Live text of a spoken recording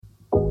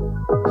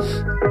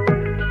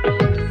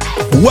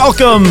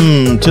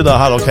Welcome to the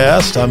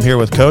HOTLCast. I'm here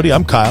with Cody.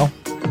 I'm Kyle.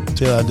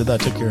 See how I did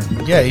that? Took your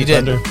you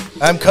did. thunder.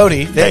 I'm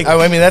Cody. Hey.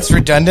 I mean, that's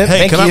redundant.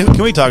 Hey, Thank you.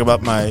 can we talk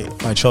about my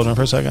children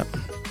for a second?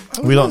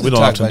 We don't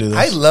often do this.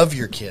 I love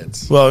your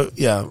kids. Well,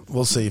 yeah,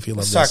 we'll see if you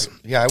love this.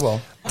 Yeah, I will.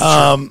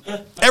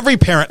 Every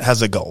parent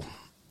has a goal,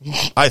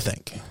 I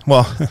think.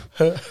 Well,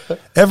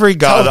 every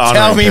God-honoring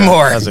tell me parent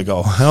more. has a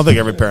goal. I don't think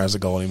every parent has a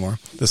goal anymore,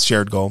 this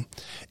shared goal.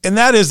 And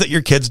that is that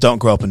your kids don't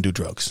grow up and do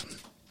drugs.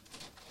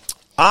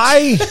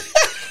 I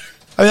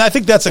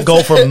think that's a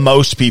goal for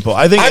most people.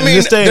 I think in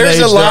this day and age,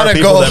 there are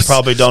people that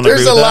probably don't agree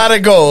with that. There's a lot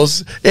of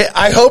goals.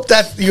 I hope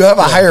that you have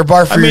a higher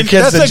bar for your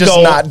kids than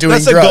just not doing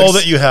drugs. That's a goal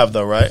that you have,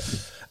 though, right?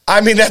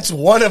 I mean, that's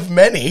one of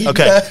many.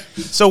 Okay.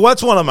 So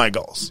what's one of my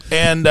goals?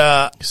 And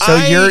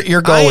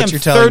your goal, what you're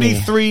telling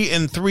me.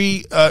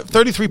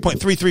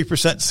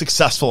 33.33%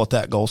 successful at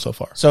that goal so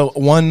far. So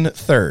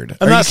 1/3.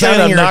 I'm not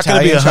saying I'm not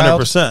going to be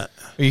 100%.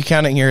 Are you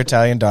counting your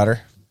Italian daughter?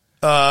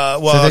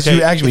 Well, okay.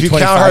 If you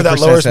count her, that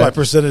lowers my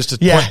percentage to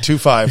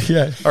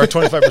 0.25 or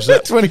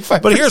 25%.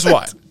 25%. But here's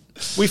why.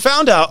 We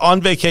found out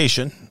on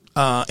vacation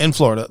in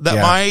Florida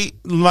that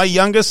my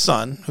youngest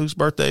son, whose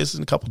birthday is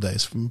in a couple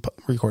days from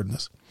recording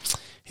this,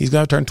 he's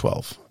going to turn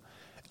 12.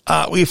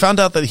 We found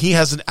out that he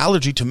has an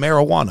allergy to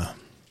marijuana.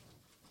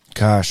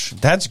 Gosh,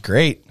 that's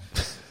great.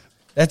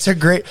 That's a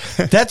great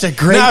Now, thing.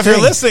 if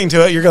you're listening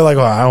to it, you're going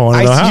to well, I don't want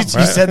to know how.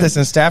 You said this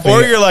in staff.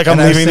 Or you're like, I'm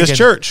leaving this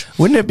church.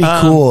 Wouldn't it be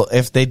cool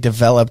if they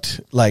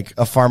developed like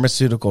a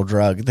pharmaceutical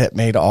drug that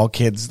made all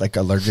kids like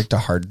allergic to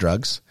hard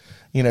drugs?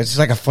 You know, it's just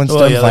like a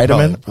Flintstone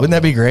vitamin. Probably. Wouldn't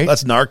that be great?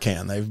 That's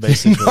Narcan. They've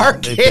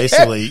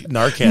basically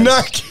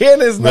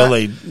Narcan is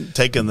really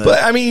taken the.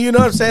 But I mean, you know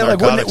what I'm saying? Like,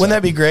 wouldn't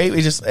that be great?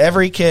 We just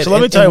every kid. So let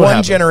me tell you what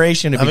happened.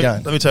 Generation to be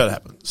done. Let me tell you what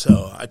happened.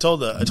 So I told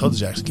the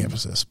Jackson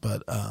campus this,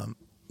 but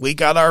we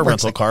got our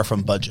rental car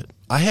from Budget.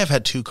 I have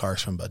had 2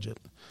 cars from Budget.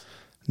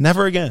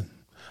 Never again.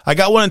 I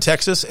got one in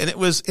Texas, and it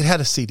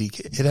had a CD.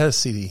 It had a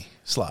CD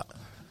slot.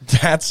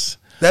 That's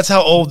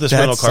how old this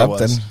rental car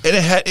was.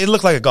 And it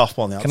looked like a golf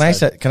ball on the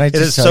outside. Can I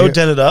just it is so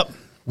dented up.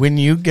 When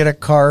you get a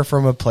car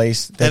from a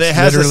place that's and it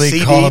has a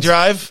CD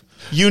drive,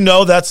 you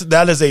know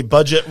that is a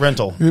Budget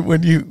rental.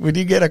 When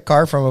you get a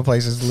car from a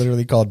place that's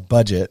literally called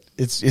Budget,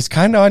 it's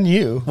kind of on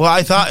you. Well,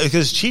 I thought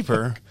because it's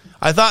cheaper.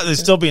 I thought they'd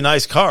still be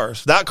nice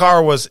cars. That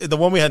car was the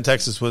one we had in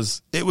Texas.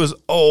 Was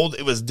old.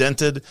 It was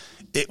dented.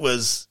 It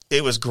was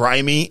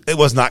grimy. It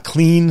was not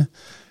clean.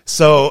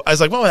 So I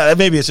was like, well,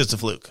 maybe it's just a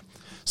fluke.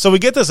 So we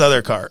get this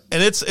other car,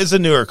 and it's a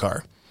newer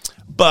car,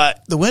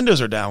 but the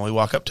windows are down when we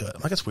walk up to it.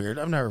 I'm like, it's weird.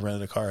 I've never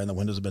rented a car and the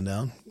windows have been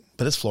down,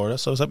 but it's Florida.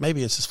 So I was like,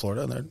 maybe it's just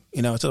Florida. And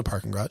it's in a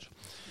parking garage.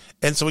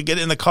 And so we get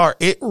in the car.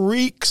 It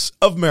reeks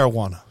of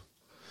marijuana.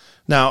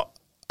 Now,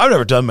 I've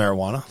never done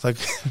marijuana,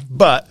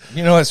 but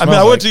you know what it smells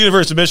I went to the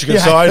University of Michigan,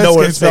 so I know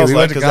what it smells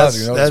like.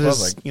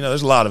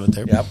 There's a lot of it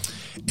there. Yep.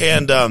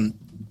 And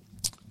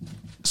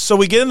so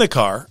we get in the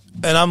car,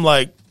 and I'm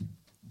like,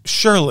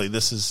 surely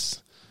this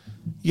is,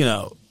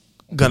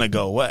 gonna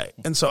go away.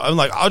 And so I'm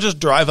like, I'll just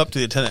drive up to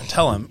the attendant and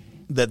tell him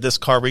that this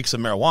car reeks of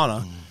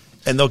marijuana,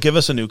 and they'll give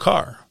us a new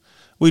car.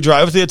 We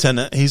drive with the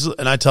attendant,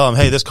 and I tell him,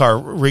 hey, this car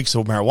reeks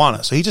of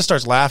marijuana. So he just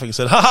starts laughing and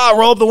said, ha ha,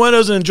 roll up the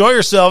windows and enjoy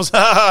yourselves. Ha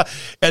ha.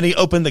 And he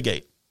opened the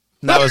gate.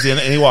 And that was the end,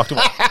 and he walked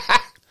away.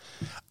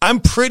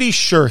 I'm pretty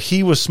sure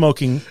he was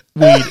smoking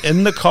weed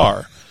in the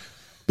car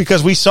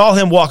because we saw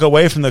him walk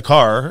away from the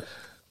car,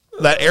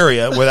 that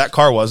area where that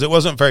car was. It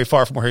wasn't very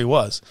far from where he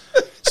was.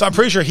 So I'm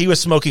pretty sure he was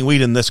smoking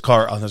weed in this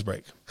car on his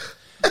break.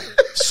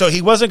 So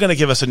he wasn't going to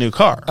give us a new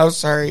car. I'm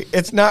sorry.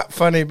 It's not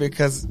funny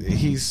because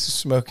he's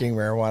smoking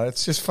marijuana.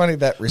 It's just funny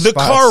that response. The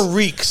car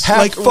reeks.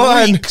 Have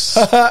fun. Reeks.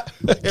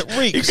 It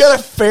reeks. You got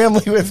a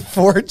family with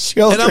 4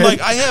 children. And I'm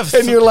like, I have.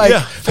 And you're like,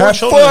 have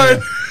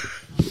fun.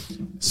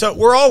 So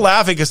we're all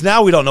laughing because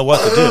now we don't know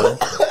what to do.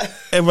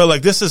 And we're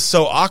like, this is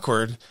so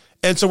awkward.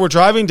 And so we're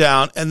driving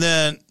down, and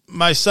then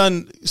my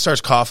son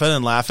starts coughing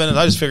and laughing. And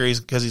I just figure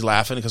he's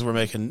laughing because we're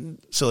making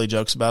silly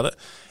jokes about it.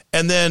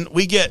 And then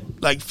we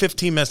get like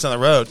 15 minutes down the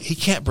road. He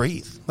can't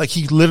breathe. Like,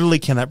 he literally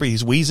cannot breathe.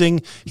 He's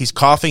wheezing. He's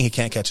coughing. He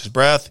can't catch his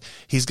breath.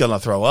 He's going to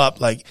throw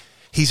up. Like,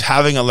 he's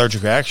having an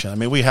allergic reaction. I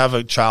mean, we have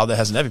a child that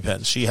has an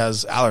EpiPen. She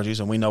has allergies,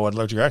 and we know what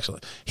allergic reaction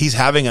is. He's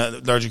having an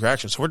allergic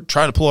reaction. So we're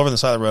trying to pull over on the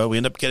side of the road. We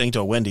end up getting to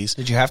a Wendy's.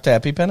 Did you have to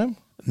EpiPen him?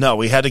 No,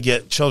 we had to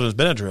get children's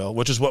Benadryl,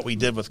 which is what we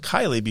did with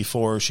Kylie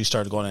before she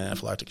started going into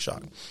anaphylactic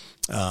shock.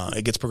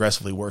 It gets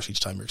progressively worse each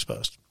time you're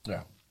exposed.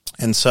 Yeah.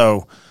 And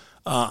so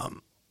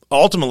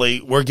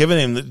ultimately, we're giving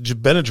him the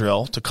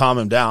Benadryl to calm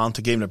him down,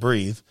 to get him to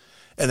breathe.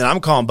 And then I'm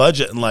calling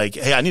Budget and like,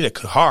 hey, I need a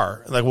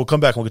car. Like, we'll come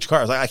back and we'll get your car.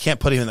 I was like, I can't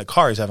put him in the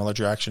car. He's having an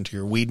allergic reaction to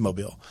your weed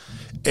mobile.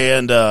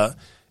 And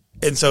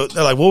so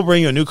they're like, we'll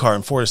bring you a new car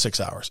in 4 to 6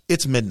 hours.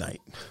 It's midnight.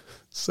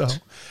 So,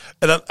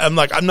 and I'm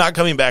like, I'm not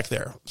coming back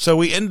there. So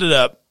we ended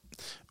up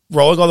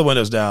rolling all the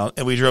windows down,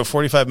 and we drove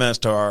 45 minutes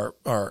to our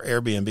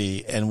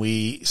Airbnb, and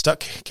we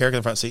stuck Carrick in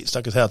the front seat,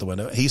 stuck his head out the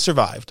window. He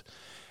survived.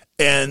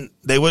 And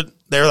they were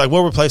like,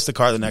 we'll replace the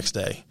car the next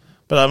day.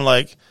 But I'm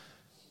like,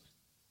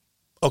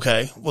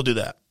 okay, we'll do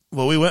that.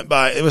 Well, we went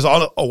by, it was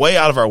all a way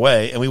out of our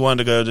way, and we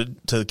wanted to go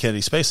to the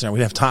Kennedy Space Center. We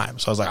didn't have time.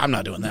 So I was like, I'm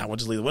not doing that. We'll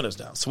just leave the windows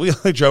down. So we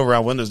drove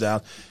around, windows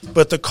down,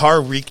 but the car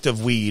reeked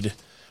of weed,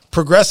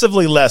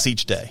 progressively less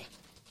each day.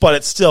 But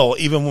it's still,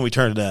 even when we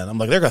turned it in, I'm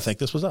like, they're going to think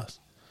this was us.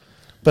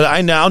 But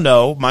I now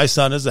know my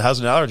son has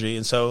an allergy,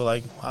 and so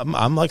like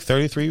I'm like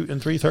 33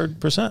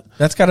 3/3%.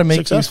 That's got to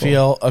make successful. you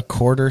feel a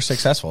quarter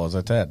successful, as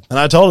I said. And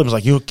I told him, I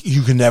was like,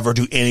 you can never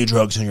do any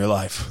drugs in your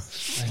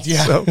life.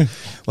 Yeah. So,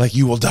 like,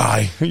 you will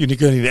die. You're going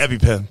to need an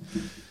EpiPen.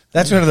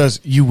 That's one of those,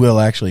 you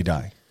will actually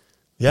die.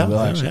 Yeah. You will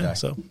actually die.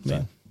 So,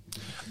 yeah.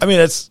 I mean,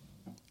 it's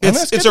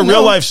that's a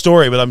real life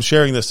story, but I'm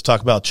sharing this to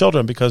talk about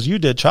children because you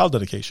did child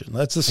dedication.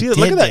 Look at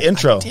that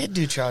intro. I did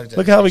do child dedication.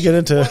 Look how we get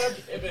into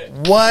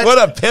what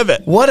a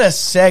pivot. What a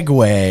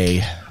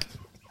segue.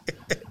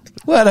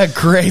 What a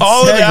great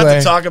all segue. of that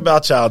to talk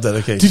about child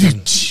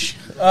dedication.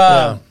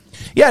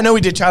 Yeah, no,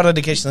 we did child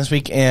dedication this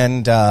week,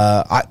 and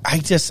it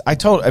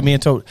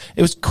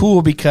was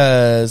cool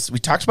because we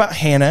talked about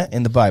Hannah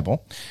in the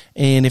Bible,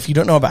 and if you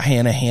don't know about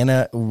Hannah,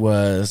 Hannah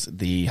was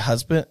the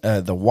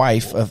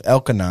wife of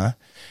Elkanah,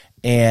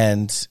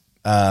 and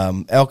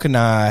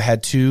Elkanah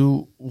had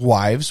two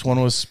wives.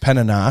 One was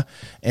Peninnah,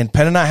 and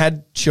Peninnah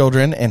had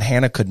children, and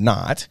Hannah could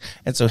not,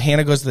 and so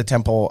Hannah goes to the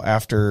temple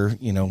after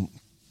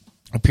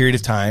a period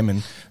of time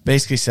and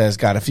basically says,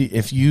 God,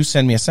 if you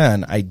send me a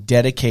son, I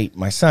dedicate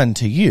my son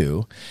to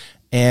you.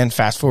 And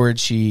fast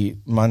forward,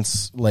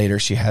 months later,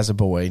 she has a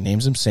boy,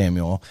 names him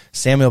Samuel.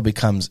 Samuel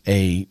becomes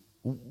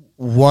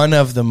one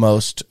of the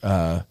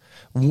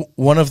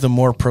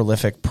more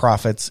prolific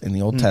prophets in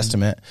the Old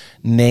Testament,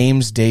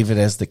 names David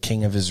as the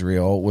king of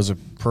Israel, was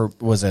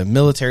a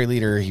military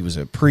leader. He was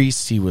a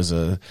priest. He was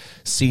a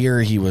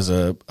seer. He was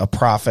a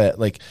prophet.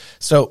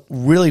 So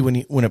really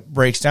when it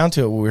breaks down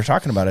to it, what we were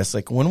talking about, it's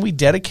like when we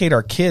dedicate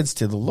our kids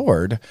to the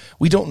Lord,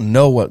 we don't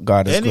know what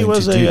God is going to do. And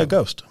he was a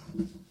ghost.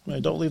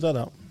 Don't leave that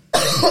out.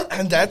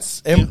 And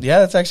that's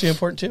actually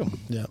important too.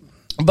 Yeah.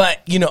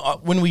 But,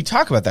 when we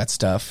talk about that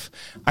stuff,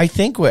 I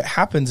think what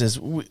happens is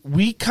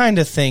we kind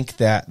of think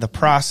that the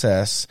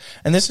process,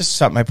 and this is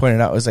something I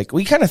pointed out, was like,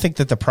 we kind of think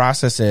that the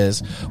process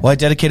is, well, I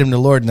dedicate him to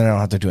the Lord and then I don't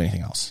have to do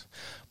anything else.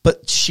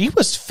 But she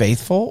was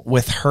faithful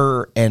with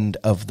her end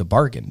of the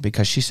bargain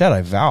because she said,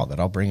 I vow that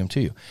I'll bring him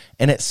to you.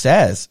 And it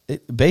says,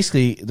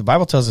 basically, the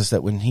Bible tells us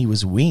that when he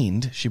was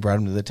weaned, she brought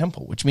him to the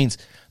temple, which means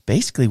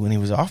basically when he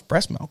was off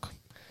breast milk,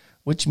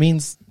 which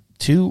means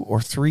 2 or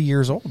 3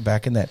 years old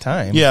back in that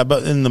time. Yeah,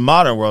 but in the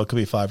modern world, it could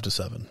be 5 to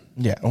 7.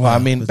 Yeah, well, I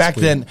mean, back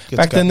then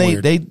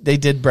they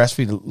did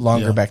breastfeed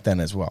longer back then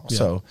as well. Yeah.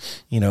 So,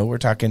 we're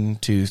talking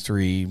 2,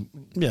 3,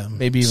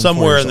 maybe even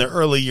somewhere in the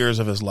early years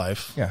of his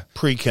life. Yeah,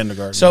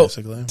 pre-kindergarten. So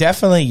basically,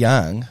 definitely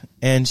young,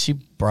 and she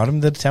brought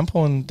him to the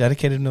temple and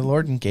dedicated him to the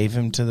Lord and gave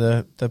him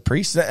to the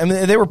priests. I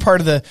mean, they were part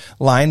of the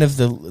line of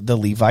the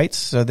Levites,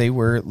 so they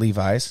were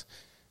Levites.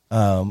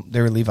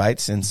 They were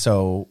Levites, and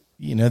so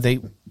they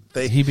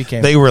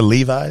were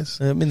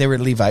Levites. I mean, they were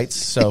Levites.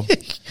 So,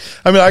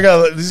 I mean, I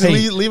got Levites.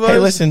 Hey,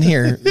 listen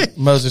here.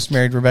 Moses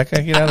married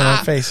Rebecca. Get out of my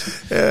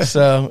face. Yeah.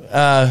 So,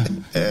 I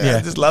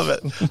just love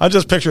it. I'm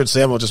just picturing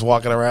Samuel just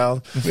walking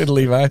around with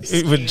Levites,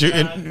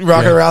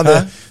 rocking around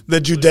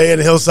the Judean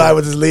hillside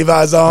with his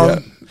Levi's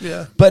on.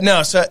 Yeah. But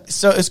no, so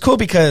it's cool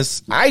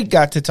because I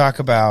got to talk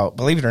about.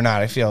 Believe it or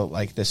not, I feel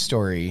like this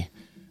story.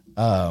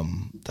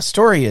 The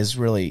story is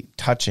really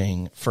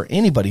touching for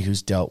anybody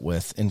who's dealt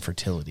with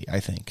infertility,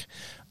 I think.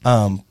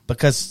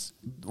 Because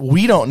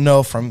we don't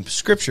know from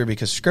Scripture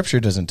because Scripture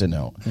doesn't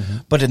denote. Mm-hmm.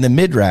 But in the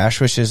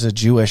Midrash, which is a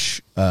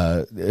Jewish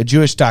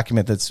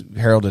document that's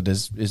heralded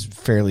as is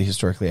fairly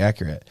historically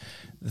accurate,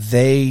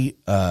 they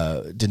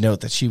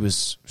denote that she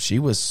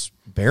was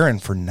barren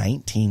for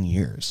 19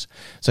 years.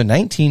 So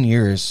 19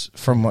 years,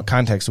 from what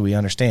context we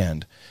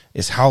understand,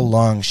 is how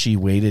long she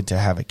waited to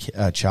have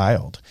a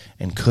child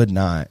and could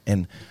not.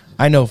 And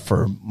I know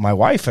for my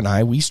wife and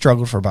I, we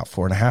struggled for about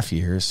 4.5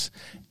 years,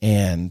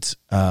 and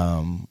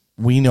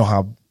we know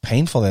how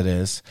painful that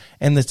is.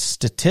 And the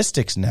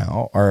statistics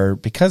now are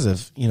because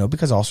of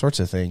all sorts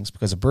of things,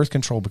 because of birth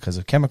control, because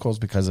of chemicals,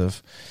 because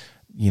of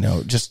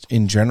just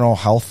in general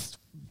health.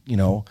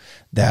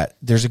 That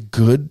there's a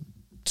good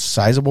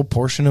sizable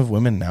portion of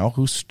women now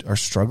who are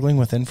struggling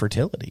with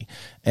infertility,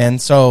 and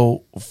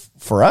so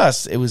for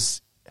us, it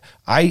was.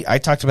 I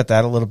talked about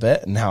that a little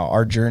bit and how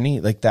our journey,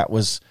 that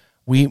was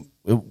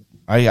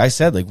I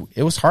said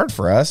it was hard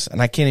for us,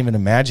 and I can't even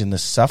imagine the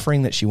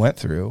suffering that she went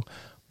through.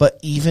 But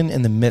even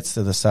in the midst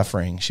of the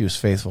suffering, she was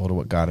faithful to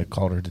what God had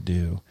called her to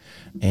do,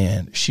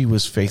 and she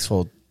was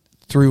faithful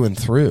through and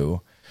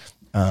through.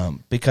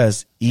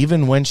 Because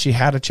even when she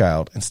had a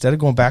child, instead of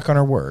going back on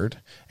her word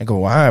and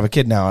going, well, I have a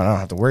kid now and I don't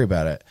have to worry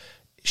about it,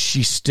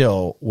 she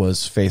still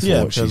was faithful.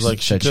 Yeah,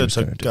 because she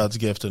took God's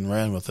gift and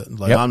ran with it.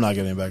 I'm not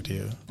giving it back to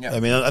you. Yep. I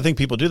mean, I think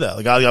people do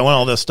that. God, I want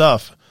all this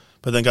stuff,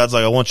 but then God's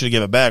like, I want you to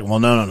give it back. Well,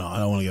 no, I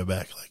don't want to give it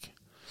back.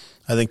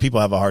 I think people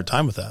have a hard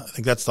time with that. I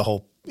think that's the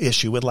whole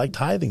issue with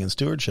tithing and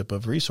stewardship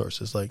of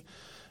resources.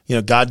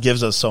 God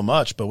gives us so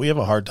much, but we have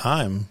a hard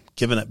time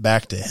giving it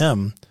back to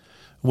Him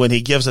when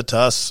He gives it to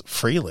us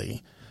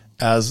freely.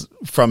 as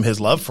from his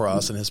love for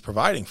us and his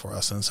providing for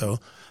us. And so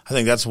I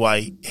think that's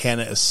why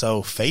Hannah is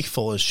so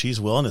faithful, is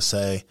she's willing to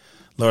say,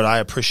 Lord, I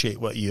appreciate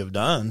what you have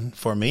done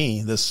for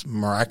me, this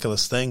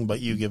miraculous thing,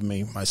 but you give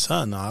me my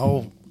son.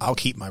 I'll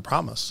keep my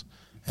promise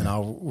and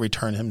I'll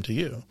return him to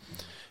you.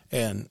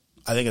 And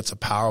I think it's a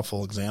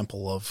powerful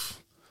example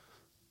of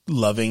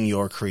loving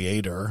your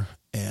creator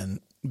and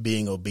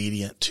being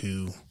obedient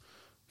to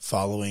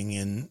following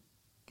in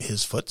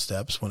his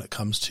footsteps when it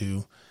comes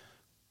to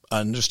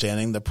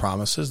understanding the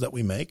promises that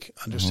we make,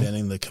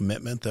 understanding the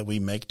commitment that we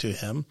make to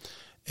him,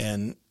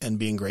 and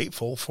being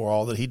grateful for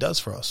all that he does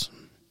for us.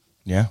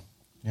 Yeah.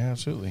 Yeah,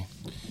 absolutely.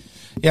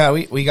 Yeah,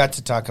 we got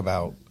to talk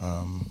about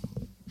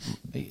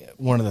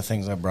one of the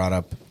things I brought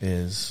up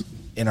is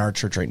in our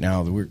church right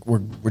now,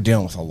 we're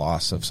dealing with a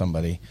loss of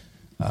somebody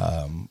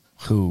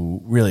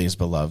who really is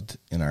beloved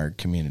in our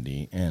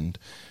community, and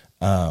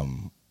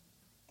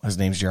his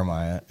name's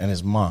Jeremiah, and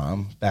his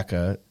mom,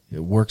 Becca,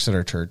 works at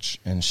our church,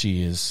 and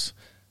she is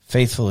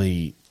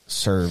faithfully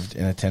served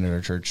and attended our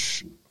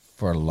church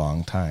for a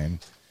long time,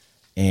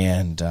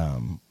 and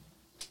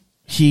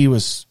he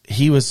was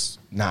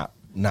not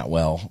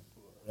well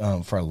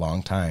for a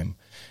long time.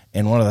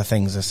 And one of the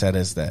things I said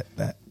is that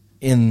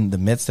in the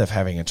midst of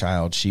having a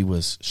child, she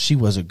was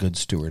a good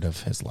steward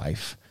of his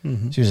life.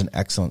 Mm-hmm. She was an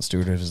excellent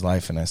steward of his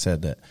life. And I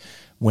said that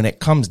when it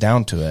comes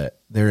down to it,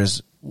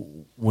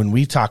 when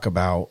we talk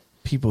about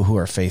people who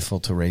are faithful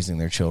to raising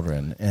their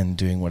children and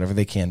doing whatever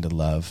they can to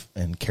love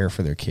and care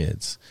for their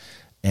kids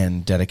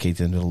and dedicate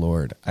them to the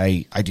Lord,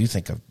 I do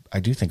think of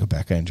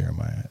Becca and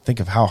Jeremiah.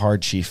 Think of how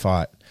hard she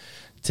fought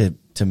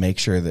to make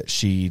sure that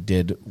she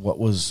did what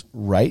was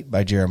right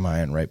by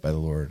Jeremiah and right by the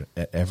Lord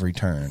at every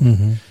turn.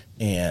 Mm-hmm.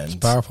 And it's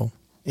powerful.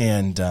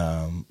 And,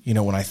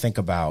 when I think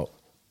about,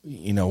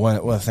 one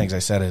of the things I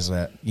said is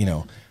that,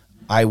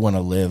 I want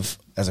to live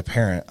as a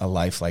parent a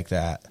life like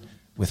that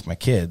with my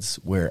kids,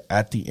 where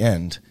at the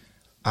end,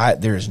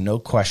 there is no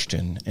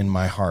question in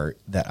my heart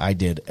that I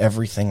did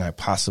everything I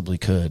possibly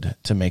could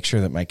to make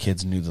sure that my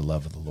kids knew the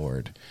love of the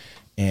Lord.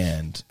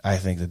 And I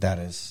think that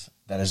is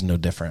no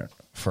different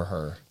for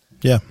her.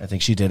 Yeah. I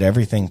think she did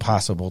everything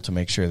possible to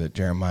make sure that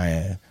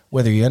Jeremiah,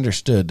 whether he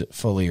understood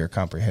fully or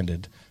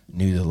comprehended,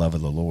 knew the love of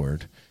the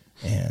Lord.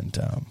 And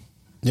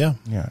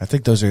I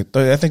think those are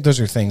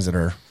things that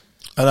are.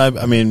 And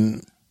I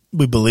mean,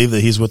 we believe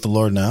that he's with the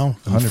Lord now,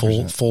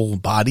 full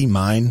body,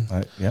 mind.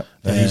 That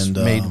he's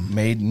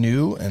made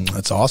new, and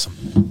that's awesome.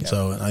 Yeah.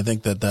 So, and I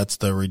think that's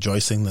the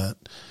rejoicing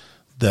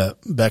that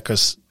Becca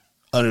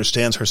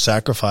understands her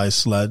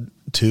sacrifice led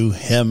to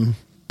him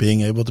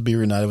being able to be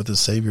reunited with his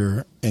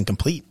Savior and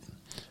complete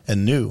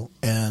and new.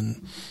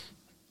 And,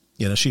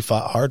 she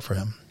fought hard for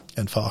him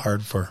and fought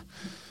hard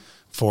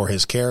for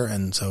his care.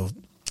 And so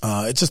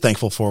it's just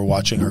thankful for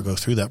watching her go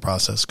through that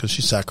process, because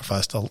she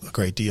sacrificed a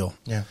great deal.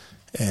 Yeah.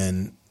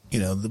 And,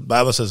 the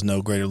Bible says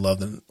no greater love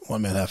than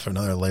one man hath for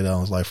another, lay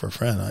down his life for a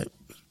friend.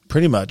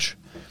 Pretty much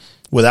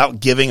without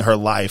giving her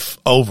life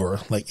over,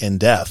 like in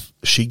death,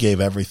 she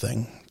gave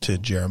everything to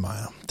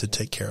Jeremiah to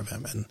take care of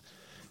him. And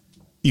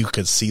you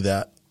could see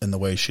that in the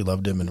way she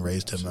loved him and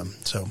raised him. And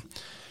so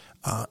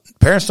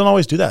parents don't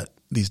always do that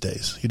these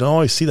days. You don't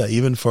always see that,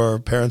 even for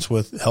parents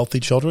with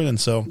healthy children. And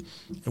so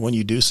when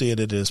you do see it,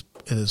 it is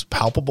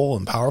palpable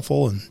and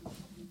powerful. And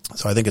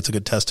so I think it's a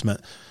good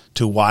testament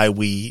to why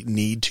we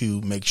need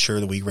to make sure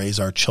that we raise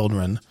our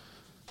children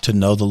to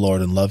know the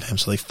Lord and love him,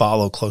 so they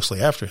follow closely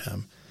after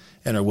him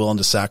and are willing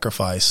to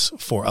sacrifice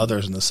for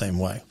others in the same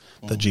way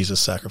that Jesus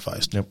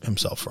sacrificed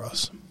himself for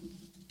us.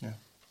 Yeah.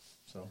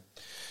 So,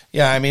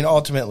 I mean,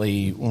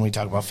 ultimately, when we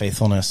talk about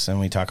faithfulness and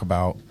we talk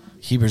about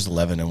Hebrews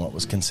 11 and what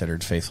was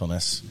considered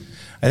faithfulness,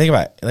 I think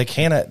about, like,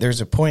 Hannah. There's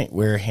a point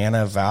where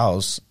Hannah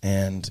vows,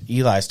 and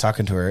Eli's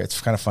talking to her.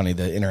 It's kind of funny,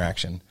 the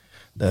interaction.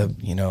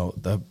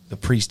 The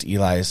priest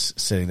Eli's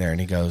sitting there, and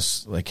he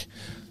goes, like,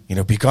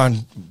 be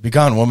gone,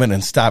 woman,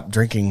 and stop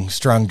drinking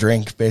strong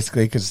drink,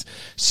 basically, because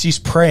she's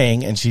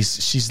praying, and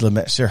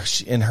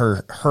she's in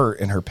her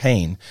hurt and her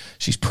pain.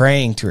 She's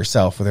praying to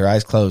herself with her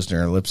eyes closed and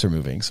her lips are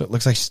moving, so it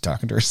looks like she's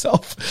talking to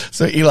herself.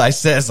 So Eli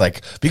says,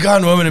 like, "Be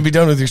gone, woman, and be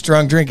done with your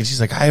strong drink." And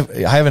she's like, I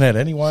haven't had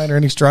any wine or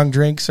any strong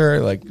drink, sir.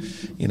 Like,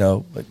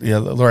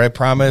 Lord, I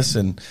promise,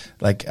 and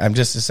like, I'm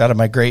just out of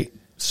my great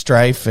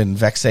strife and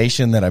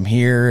vexation that I'm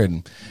here,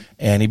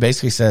 and he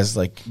basically says,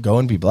 like, go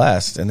and be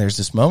blessed. And there's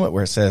this moment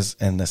where it says,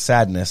 and the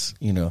sadness,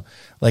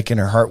 like in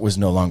her heart was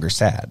no longer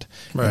sad.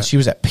 Right. And she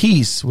was at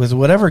peace with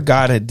whatever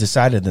God had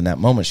decided in that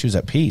moment. She was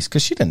at peace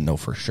because she didn't know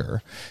for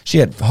sure. She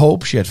had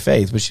hope, she had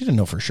faith, but she didn't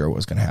know for sure what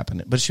was going to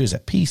happen. But she was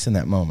at peace in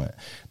that moment,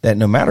 that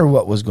no matter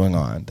what was going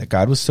on, that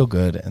God was still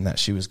good and that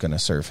she was going to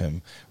serve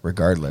him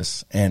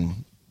regardless.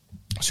 And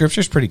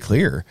Scripture's pretty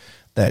clear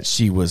that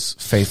she was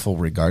faithful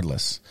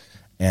regardless.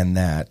 And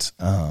that,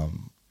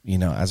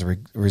 as a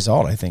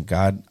result, I think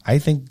God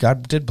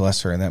did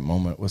bless her in that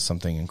moment with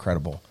something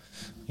incredible,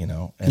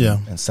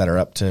 and set her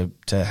up to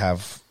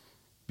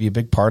be a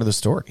big part of the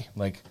story.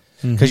 Like,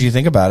 because you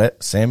think about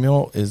it,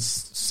 Samuel,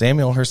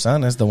 her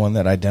son, is the one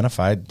that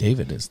identified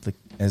David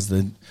as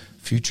the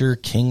future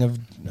king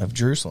of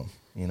Jerusalem.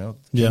 King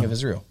Yeah. of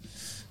Israel.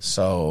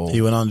 So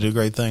He went on to do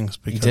great things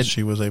because did.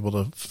 she was able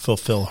to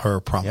fulfill her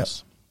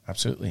promise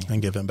absolutely.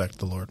 and give him back to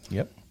the Lord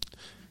Yep.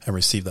 and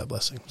receive that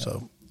blessing.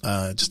 So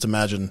just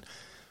imagine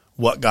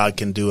what God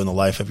can do in the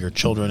life of your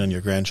children and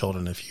your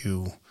grandchildren if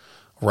you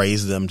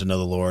raise them to know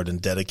the Lord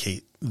and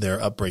dedicate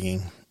their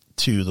upbringing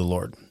to the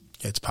Lord.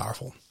 It's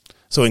powerful.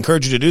 So I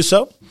encourage you to do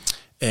so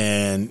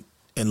and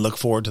look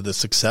forward to the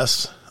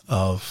success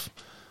of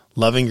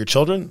loving your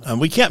children. And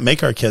we can't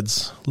make our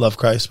kids love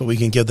Christ, but we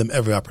can give them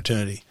every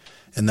opportunity.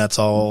 And that's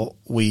all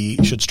we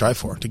should strive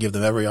for, to give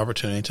them every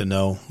opportunity to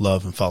know,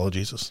 love, and follow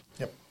Jesus.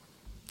 Yep.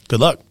 Good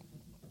luck.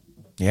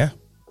 Yeah.